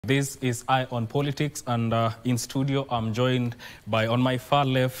This is Eye on Politics, and in studio I'm joined by, on my far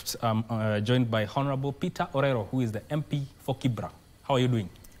left, joined by Honorable Peter Orero, who is the MP for Kibra. How are you doing?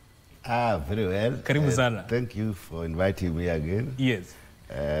 Very well. Karibu sana. Thank you for inviting me again. Yes.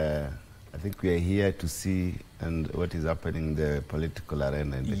 I think we are here to see what is happening in the political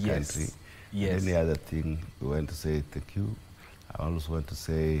arena in the country. Yes. Any other thing, we want to say thank you. I also want to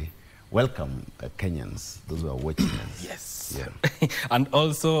say welcome, Kenyans, those who are watching us. Yes. Yeah. And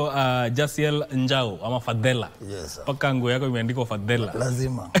also Jasiel Njau, ama Fadela. Yes, sir. Paka nguo yako imeandikwa Fadela.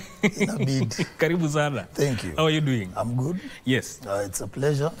 Lazima. Inabidi. Karibu sana. Thank you. How are you doing? I'm good. Yes. It's a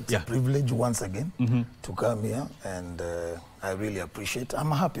pleasure. It's a privilege once again to come here, and I really appreciate.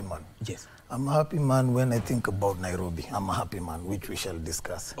 I'm a happy man. Yes. I'm a happy man when I think about Nairobi. I'm a happy man, which we shall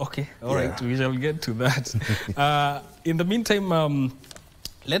discuss. Okay. All right. We shall get to that. In the meantime,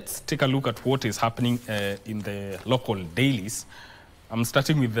 let's take a look at what is happening in the local dailies. I'm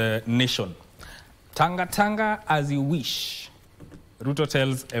starting with the Nation. Tanga Tanga as you wish, Ruto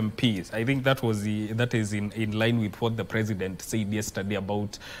tells MPs. I think that is in line with what the president said yesterday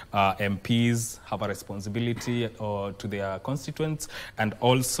about MPs have a responsibility to their constituents, and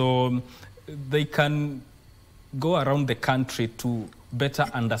also they can go around the country to better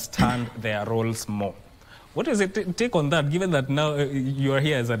understand their roles more. What does it take on that, given that now you are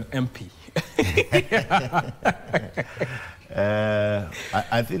here as an MP?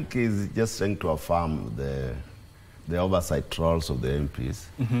 I think he's just trying to affirm the oversight roles of the MPs,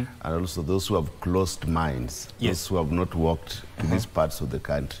 and also those who have closed minds, those who have not walked to these parts of the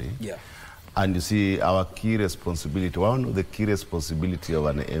country. Yeah. And you see, our key responsibility, one of the key responsibility of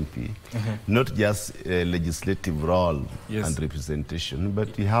an MP, not just a legislative role and representation,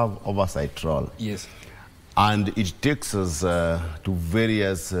 but we have oversight role. Yes. And it takes us to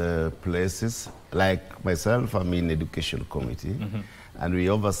various places. Like myself, I'm in education committee, and we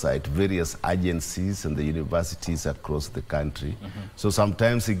oversight various agencies and the universities across the country. So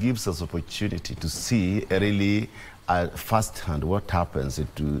sometimes it gives us opportunity to see really firsthand what happens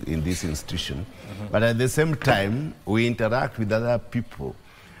in this institution. But at the same time, we interact with other people.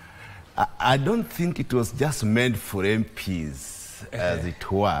 I don't think it was just meant for MPs. As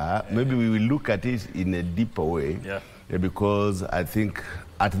it were, maybe we will look at it in a deeper way, because I think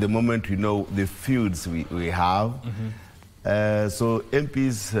at the moment we know the fields we have. So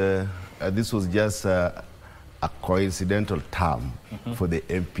MPs, this was just a coincidental term for the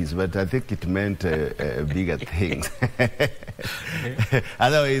MPs, but I think it meant bigger things.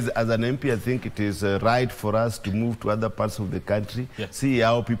 Otherwise, as an MP, I think it is right for us to move to other parts of the country, see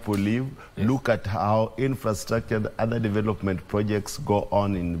how people live, look at how infrastructure and other development projects go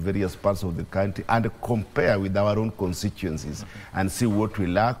on in various parts of the country, and compare with our own constituencies and see what we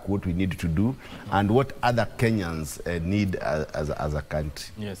lack, what we need to do, and what other Kenyans need as a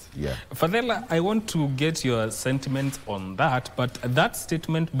country. Yes. Yeah. Fadela, I want to get your sentiments on that, but that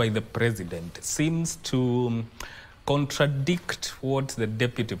statement by the president seems to contradict what the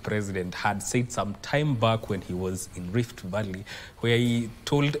deputy president had said some time back when he was in Rift Valley, where he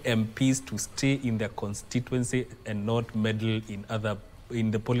told MPs to stay in their constituency and not meddle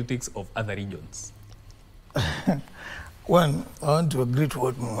in the politics of other regions. One, I want to agree to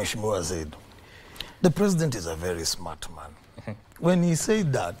what Mheshimiwa said. The president is a very smart man. When he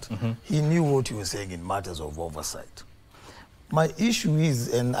said that, he knew what he was saying in matters of oversight. My issue is,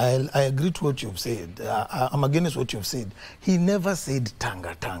 and I agree to what you've said, I'm against what you've said, he never said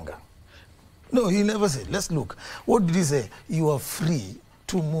Tanga Tanga. No, he never said. Let's look. What did he say? You are free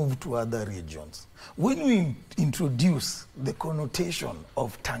to move to other regions. When we introduce the connotation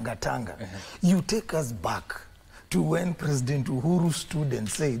of Tanga Tanga, you take us back to when President Uhuru stood and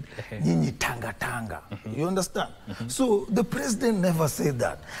said, Nyinyi Tanga Tanga. You understand? So the president never said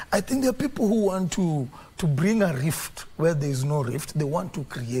that. I think there are people who want to bring a rift where there is no rift. They want to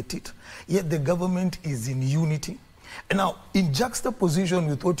create it. Yet the government is in unity. And now, in juxtaposition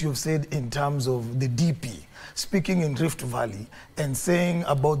with what you've said in terms of the DP, speaking in Rift Valley and saying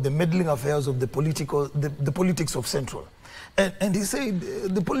about the meddling affairs of the politics of Central. And he said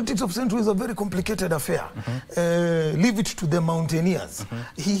the politics of Central is a very complicated affair. Leave it to the mountaineers.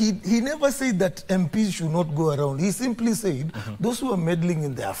 He never said that MPs should not go around. He simply said those who are meddling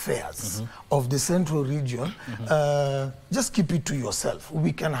in the affairs of the Central region, just keep it to yourself.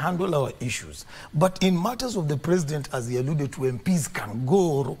 We can handle our issues. But in matters of the president, as he alluded to, MPs can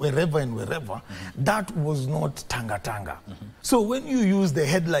go wherever and wherever. That was not Tanga Tanga. So when you use the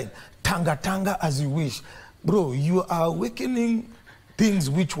headline, Tanga Tanga as you wish, bro, you are awakening things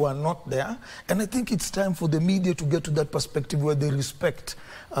which were not there. And I think it's time for the media to get to that perspective where they respect,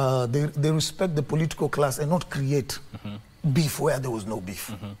 they respect the political class and not create beef where there was no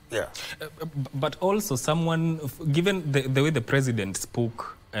beef. Yeah. But also someone, given the way the president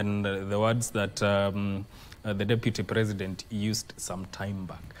spoke and the words that the deputy president used some time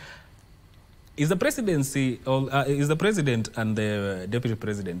back, is the presidency, or is the president and the deputy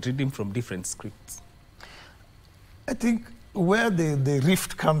president reading from different scripts? I think where the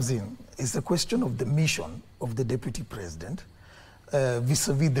rift comes in is the question of the mission of the deputy president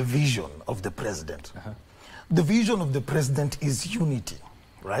vis-a-vis the vision of the president. The vision of the president is unity,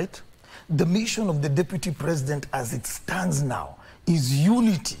 right? The mission of the deputy president as it stands now is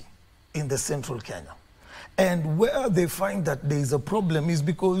unity in the central Kenya. And where they find that there is a problem is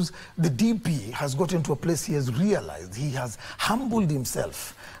because the DP has gotten to a place he has realized, he has humbled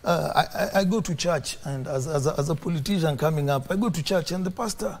himself. I go to church, and as a politician coming up, I go to church, and the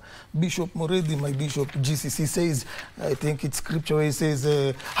pastor, Bishop Moredi, my bishop, GCC, says, I think it's scripture where he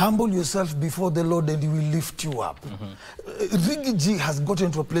says, humble yourself before the Lord and he will lift you up. Rigiji has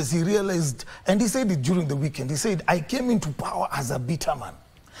gotten to a place he realized, and he said it during the weekend, he said, I came into power as a bitter man,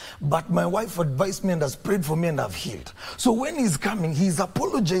 but my wife advised me and has prayed for me and I've healed. So when he's coming, he's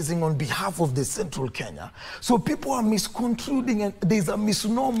apologizing on behalf of the central Kenya. So people are misconstruing, and there's a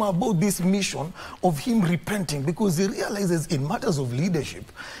misnomer about this mission of him repenting, because he realizes in matters of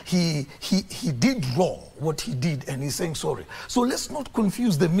leadership, he did wrong what he did, and he's saying sorry. So let's not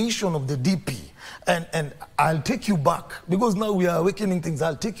confuse the mission of the DP. And I'll take you back, because now we are awakening things.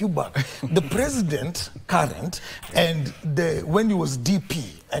 I'll take you back. The president, current, and when he was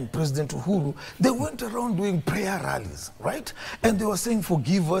DP and President Uhuru, they went around doing prayer rallies, right? And they were saying,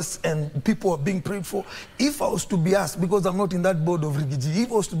 forgive us, and people are being prayed for. If I was to be asked, because I'm not in that board of Rigiji,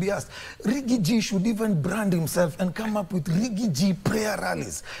 if I was to be asked, Rigiji should even brand himself and come up with Rigiji prayer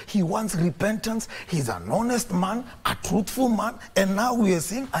rallies. He wants repentance. He's an honest man, a truthful man, and now we are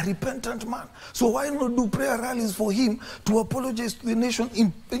seeing a repentant man. So why not do prayer rallies for him to apologize to the nation,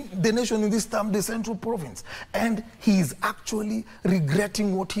 in this time, the central province? And he is actually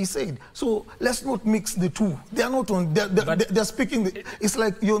regretting what he said. So let's not mix the two. They are not on, they're speaking, it's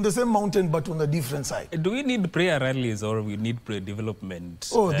like you're on the same mountain but on a different side. Do we need prayer rallies, or we need prayer development?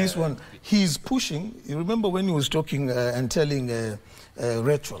 Oh, this one, he's pushing. You remember when he was talking and telling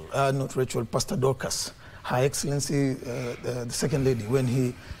Pastor Dorcas, Her Excellency, the Second Lady, when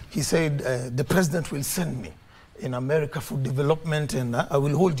he said, the president will send me in America for development, and I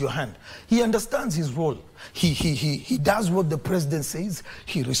will hold your hand. He understands his role. He does what the president says.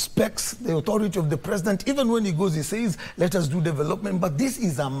 He respects the authority of the president. Even when he goes, he says, let us do development. But this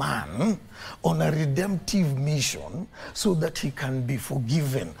is a man on a redemptive mission so that he can be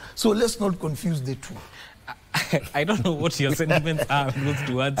forgiven. So let's not confuse the two. I don't know what your sentiments are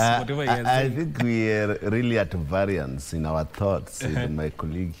towards whatever you're saying. I think we are really at variance in our thoughts with my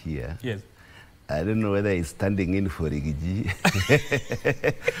colleague here. Yes. I don't know whether he's standing in for Rigiji.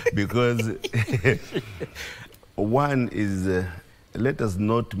 Because one is, let us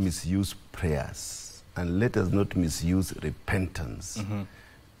not misuse prayers, and let us not misuse repentance.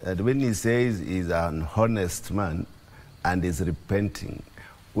 And when he says he's an honest man and is repenting,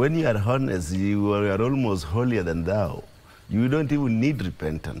 when you are honest, you are almost holier than thou. You don't even need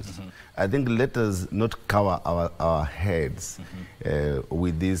repentance. I think let us not cover our heads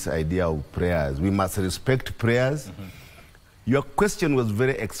with this idea of prayers. We must respect prayers. Your question was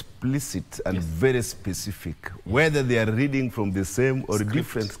very explicit and very specific, whether they are reading from the same or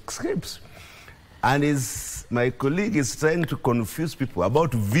different scripts. And my colleague is trying to confuse people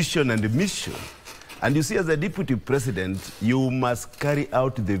about vision and mission. And you see, as a deputy president, you must carry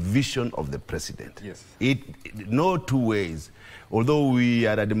out the vision of the president. Yes. No two ways. Although we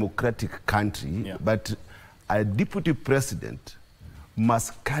are a democratic country, but a deputy president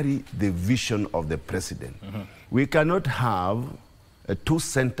must carry the vision of the president. We cannot have two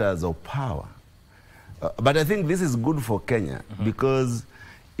centers of power. But I think this is good for Kenya because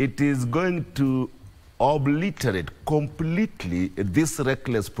it is going to obliterate completely these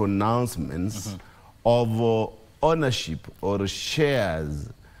reckless pronouncements of ownership or shares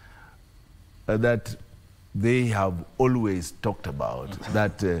that they have always talked about,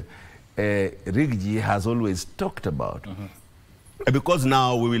 that Rigiji has always talked about. Because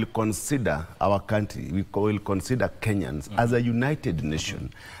now we will consider our country, we will consider Kenyans as a united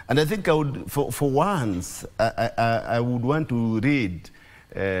nation. And I think I would, for once, I would want to read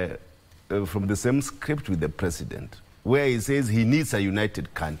from the same script with the president, where he says he needs a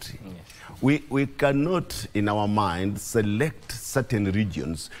united country. We cannot, in our mind, select certain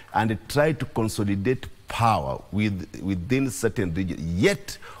regions and try to consolidate power within certain regions.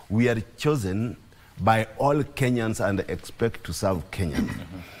 Yet we are chosen by all Kenyans and expect to serve Kenyans.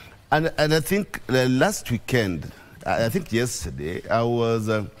 And I think last weekend, I think yesterday I was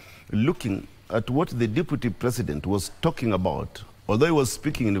looking at what the deputy president was talking about, although he was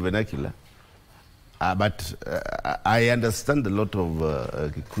speaking in vernacular. But I understand a lot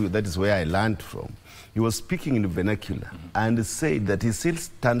of Kikuyu. That is where I learned from. He was speaking in vernacular and said that he still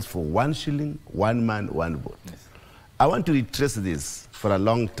stands for 1 shilling, 1 man, 1 vote. Yes. I want to retrace this for a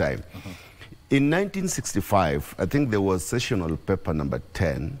long time. In 1965, I think there was sessional paper number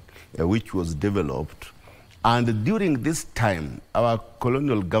 10, which was developed. And during this time, our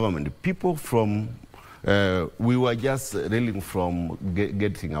colonial government, people from, we were just reeling from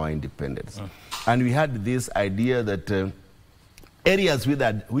getting our independence. And we had this idea that areas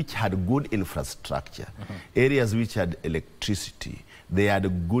which had good infrastructure, areas which had electricity, they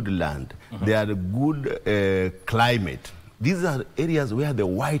had good land, they had a good climate. These are areas where the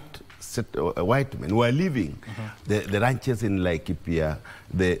white men were living. The ranches in Laikipia,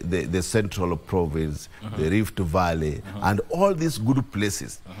 the central province, the Rift Valley, and all these good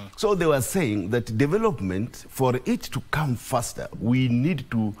places. So they were saying that development, for it to come faster, we need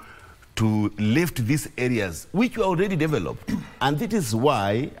to lift these areas which were already developed. And that is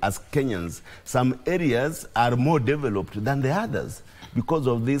why, as Kenyans, some areas are more developed than the others because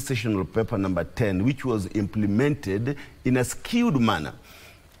of this sessional paper number 10, which was implemented in a skewed manner.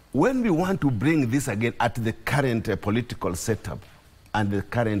 When we want to bring this again at the current political setup and the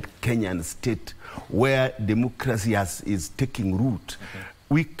current Kenyan state where democracy is taking root,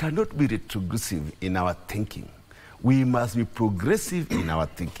 we cannot be retrogressive in our thinking. We must be progressive in our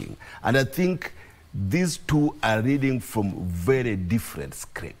thinking. And I think these two are reading from very different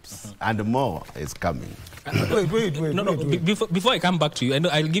scripts, and more is coming. Wait. Before I come back to you,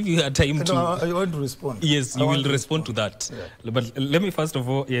 I'll give you a time to... I want to respond. Yes, you will respond to that. Yeah. But let me first of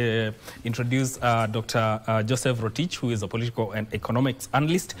all introduce Dr. Joseph Rotich, who is a political and economics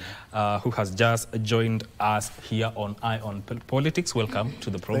analyst, who has just joined us here on Eye on Politics. Welcome to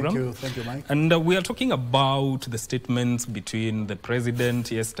the program. Thank you, Mike. And we are talking about the statements between the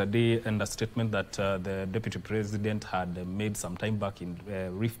president yesterday and a statement that the deputy president had made some time back in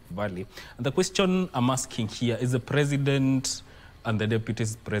Rift Valley. And the question I'm asking here is the president and the deputy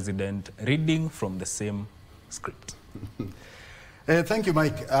president reading from the same script? Thank you,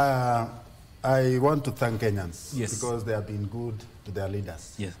 Mike. I want to thank Kenyans because they have been good to their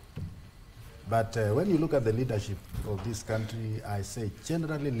leaders. Yes. But when you look at the leadership of this country, I say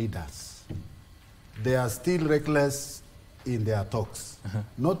generally leaders, they are still reckless in their talks.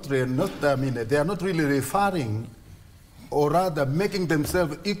 They are not really referring or rather making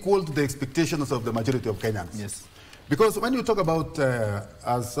themselves equal to the expectations of the majority of Kenyans. Yes. Because when you talk about,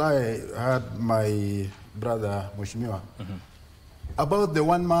 as I heard my brother Mheshimiwa, about the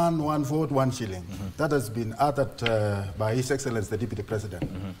 1 man, 1 vote, 1 shilling, that has been uttered by His Excellency the Deputy President.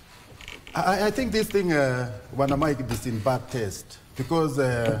 I think this thing, Wana Mike, is in bad taste because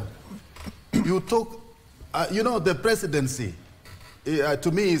you talk, you know, the presidency,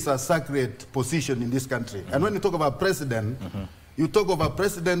 to me, is a sacred position in this country. And when you talk about president, you talk of a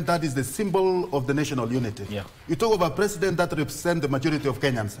president that is the symbol of the national unity. Yeah. You talk of a president that represents the majority of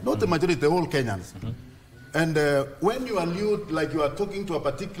Kenyans, not the majority, the whole Kenyans. And when you allude, like you are talking to a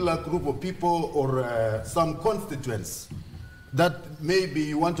particular group of people or some constituents, that maybe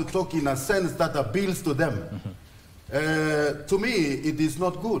you want to talk in a sense that appeals to them, to me, it is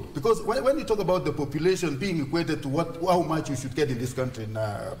not good. Because when you talk about the population being equated to how much you should get in this country,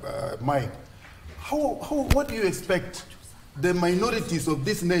 Mike, what do you expect the minorities of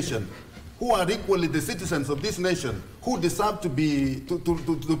this nation, who are equally the citizens of this nation, who deserve to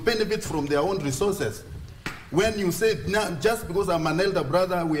benefit from their own resources, when you say, just because I'm an elder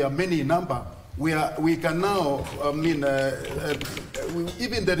brother, we are many in number, we can now,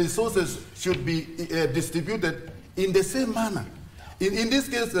 even the resources should be distributed in the same manner. In this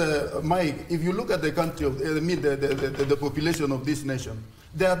case, Mike, if you look at the country, the population of this nation,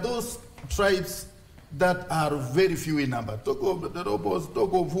 there are those tribes that are very few in number. Talk of the Robos,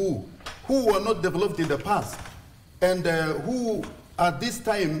 talk of who were not developed in the past, and who at this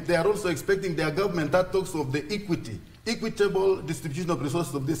time they are also expecting their government that talks of the equitable distribution of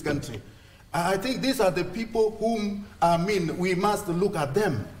resources of this country. I think these are the people whom, we must look at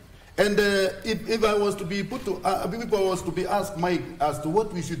them. And if I was to be asked, Mike, as to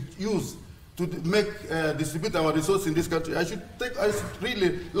what we should use to distribute our resources in this country, I should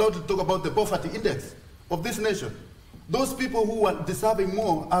really love to talk about the poverty index of this nation. Those people who are deserving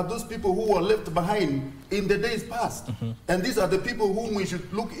more are those people who were left behind in the days past. And these are the people whom we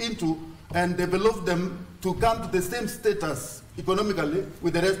should look into and develop them to come to the same status economically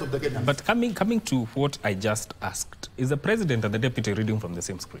with the rest of the Kenyans. But coming to what I just asked, is the president and the deputy reading from the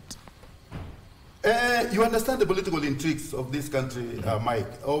same script? You understand the political intrigues of this country, Mike.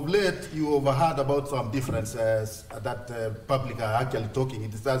 Of late, you overheard about some differences that public are actually talking.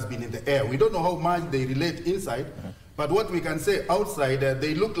 It has been in the air. We don't know how much they relate inside, but what we can say outside,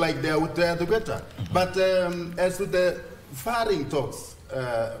 they look like they are together. But as to the firing talks,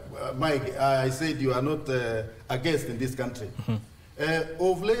 Mike, I said you are not a guest in this country.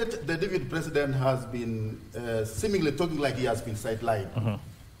 Of late, the Deputy President has been seemingly talking like he has been sidelined.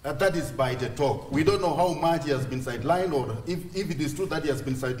 That is by the talk. We don't know how much he has been sidelined or if it is true that he has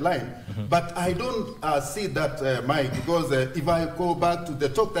been sidelined. But I don't see that, Mike, because if I go back to the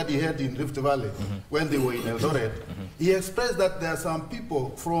talk that he had in Rift Valley when they were in Eldoret, he expressed that there are some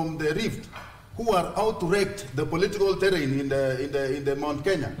people from the Rift who are out to wreck the political terrain in the Mount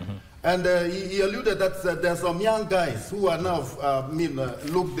Kenya. And he alluded that there are some young guys who are now, they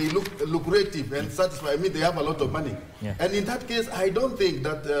look lucrative and satisfied. I mean, they have a lot of money. Yeah. And in that case, I don't think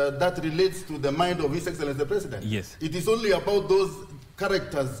that that relates to the mind of His Excellency the President. Yes. It is only about those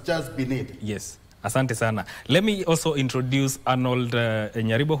characters just beneath. Yes. Asante sana. Let me also introduce Arnold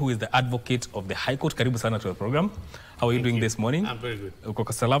Nyaribo, who is the advocate of the High Court. Karibu sana to the program. How are you doing this morning? I'm very good.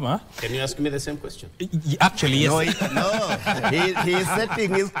 Uko salama? Can you ask me the same question? Actually, yes. No, he is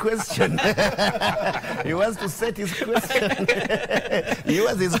setting his question. He wants to set his question.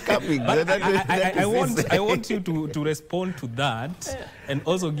 Yours is coming. I want you to respond to that and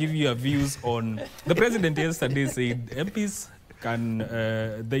also give your views on... The President yesterday said MPs can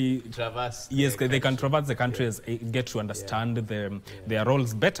they traverse? Yes, they can traverse the country and get to understand their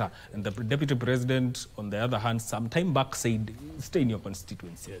roles better. And the Deputy President, on the other hand, some time back said, "Stay in your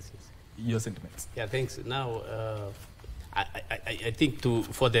constituency." Yes, yes. Your sentiments? Yeah, thanks. Now, I think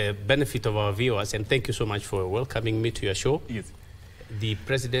for the benefit of our viewers, and thank you so much for welcoming me to your show. Yes. The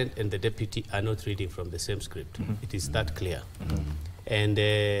President and the Deputy are not reading from the same script. It is that clear. And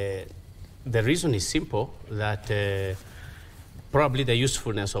the reason is simple, that probably the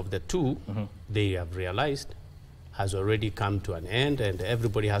usefulness of the two, they have realized, has already come to an end, and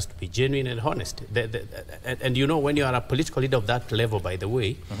everybody has to be genuine and honest. And you know, when you are a political leader of that level, by the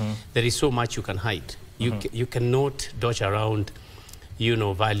way, there is so much you can hide. You cannot dodge around, you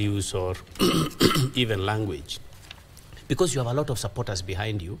know, values or even language. Because you have a lot of supporters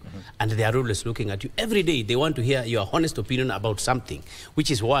behind you, and they are always looking at you. Every day, they want to hear your honest opinion about something, which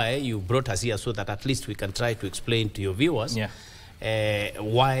is why you brought us here, so that at least we can try to explain to your viewers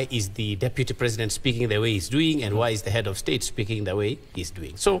why is the Deputy President speaking the way he's doing, and why is the Head of State speaking the way he's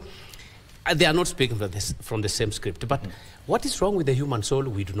doing. So they are not speaking from the same script. But what is wrong with the human soul,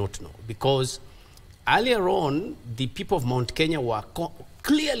 we do not know. Because earlier on, the people of Mount Kenya were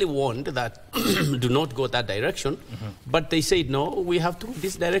clearly warned that do not go that direction, but they said, no, we have to go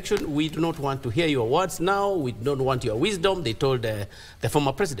this direction. We do not want to hear your words now. We don't want your wisdom. They told the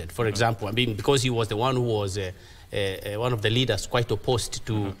former president, for example, I mean, because he was the one who was one of the leaders quite opposed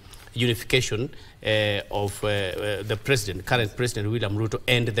to unification of the president, current President William Ruto,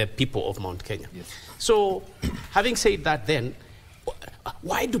 and the people of Mount Kenya. Yes. So, having said that, then,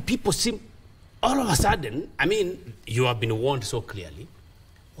 why do people seem all of a sudden, I mean, you have been warned so clearly,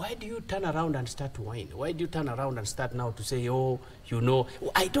 why do you turn around and start to whine? Why do you turn around and start now to say, oh, you know,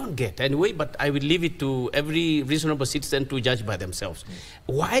 I don't get anyway, but I will leave it to every reasonable citizen to judge by themselves.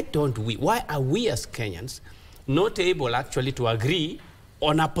 Why are we as Kenyans not able actually to agree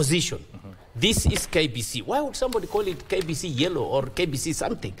on a position? This is KBC. Why would somebody call it KBC yellow or KBC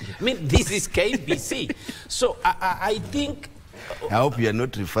something? I mean, this is KBC. So I think... I hope you are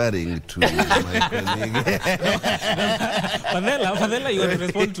not referring to my colleague. Fadela, you want to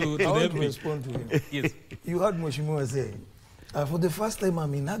respond to I want to respond to him. Yes. You heard Mheshimiwa saying, for the first time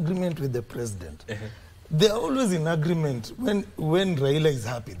I'm in agreement with the president. They are always in agreement. When Raila is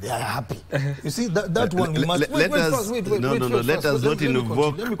happy, they are happy. You see, that one we must... Let us not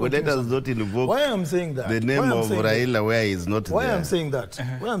invoke why I'm saying that, the name of Raila where he is not there. Why I'm saying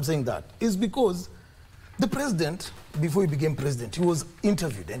that is because the president, before he became president, he was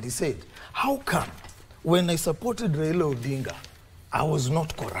interviewed and he said, how come when I supported Raila Odinga, I was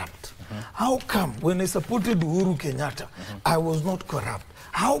not corrupt? How come when I supported Uhuru Kenyatta, I was not corrupt?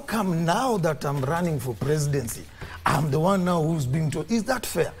 How come now that I'm running for presidency, I'm the one now who's being told? Is that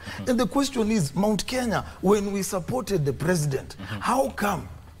fair? And the question is, Mount Kenya, when we supported the president, how come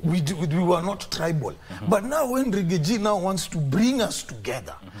we were not tribal? But now when Rigathi now wants to bring us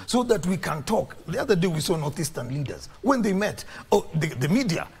together so that we can talk. The other day we saw Northeastern leaders. When they met, the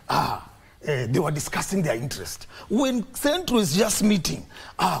media, they were discussing their interest. When Central is just meeting,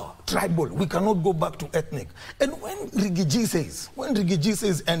 tribal, we cannot go back to ethnic. And when Rigiji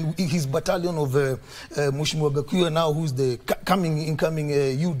says, and his battalion of Mheshimiwa Gakuya now, who's the incoming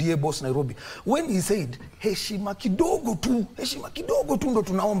UDA boss Nairobi, when he said, heshima kidogo tu ndo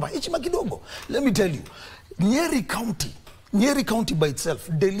tunaomba, heshima kidogo. Let me tell you, Nyeri County by itself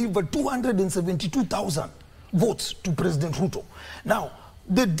delivered 272,000 votes to President Ruto. Now,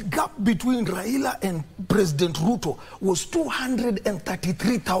 the gap between Raila and President Ruto was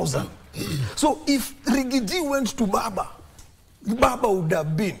 233,000. So if Rigiji went to Baba would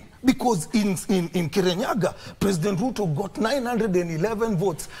have been, because in Kirinyaga, President Ruto got 911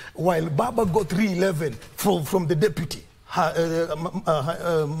 votes, while Baba got 311 from the deputy.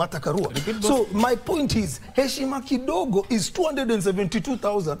 Matakarua. So my point is, heshima kidogo is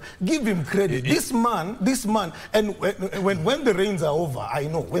 272,000. Give him credit. This man, and when the rains are over, I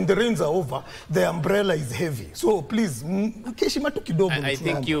know, when the rains are over, the umbrella is heavy. So please, heshima tu kidogo. I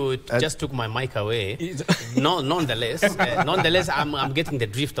think you just took my mic away. Nonetheless, I'm getting the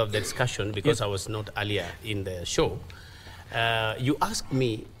drift of the discussion because I was not earlier in the show. You asked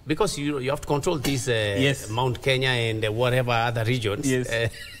me, because you have to control these Mount Kenya and whatever other regions,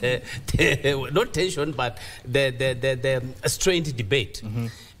 not tension, but the strained debate.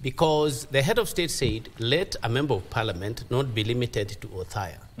 Because the head of state said, let a member of parliament not be limited to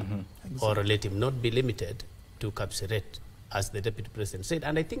Othaya, or let him not be limited to Kapseret, as the deputy president said.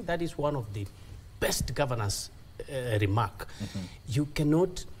 And I think that is one of the best governance remark. You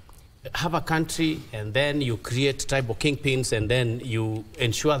cannot have a country and then you create tribal kingpins and then you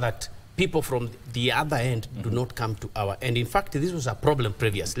ensure that people from the other end do not come to our end. In fact, this was a problem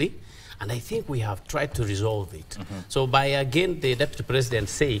previously, and I think we have tried to resolve it. So by again the deputy president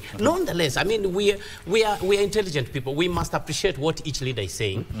say, nonetheless, I mean we are intelligent people. We must appreciate what each leader is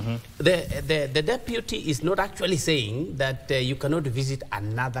saying. The deputy is not actually saying that you cannot visit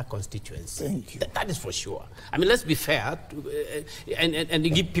another constituency. Thank you. That is for sure. I mean, let's be fair and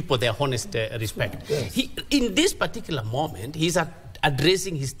give people their honest respect. Yes. In this particular moment, he's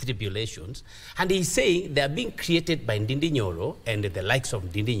addressing his tribulations, and he's saying they are being created by Ndindi Nyoro and the likes of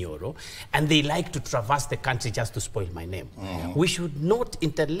Ndindi Nyoro, and they like to traverse the country just to spoil my name. We should not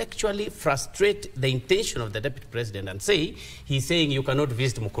intellectually frustrate the intention of the deputy president and say, he's saying you cannot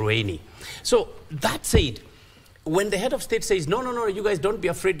visit Mukurweini. So that said, when the head of state says, no, you guys don't be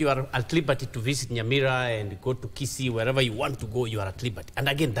afraid, you are at liberty to visit Nyamira and go to Kisii, wherever you want to go, you are at liberty. And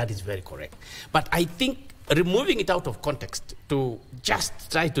again, that is very correct. But I think removing it out of context to just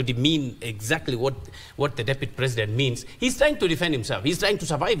try to demean exactly what the deputy president means, he's trying to defend himself. He's trying to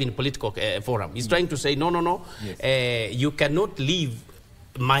survive in a political forum. He's trying to say, no, you cannot leave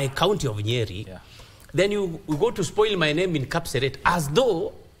my county of Nyeri. Then you go to spoil my name in Kapseret, as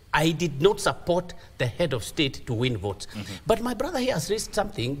though I did not support the head of state to win votes. But my brother here has raised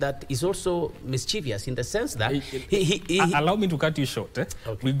something that is also mischievous in the sense that allow me to cut you short.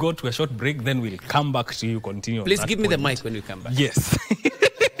 Okay. We go to a short break, then we'll come back to you, continue. Please give me the mic when you come back. Yes.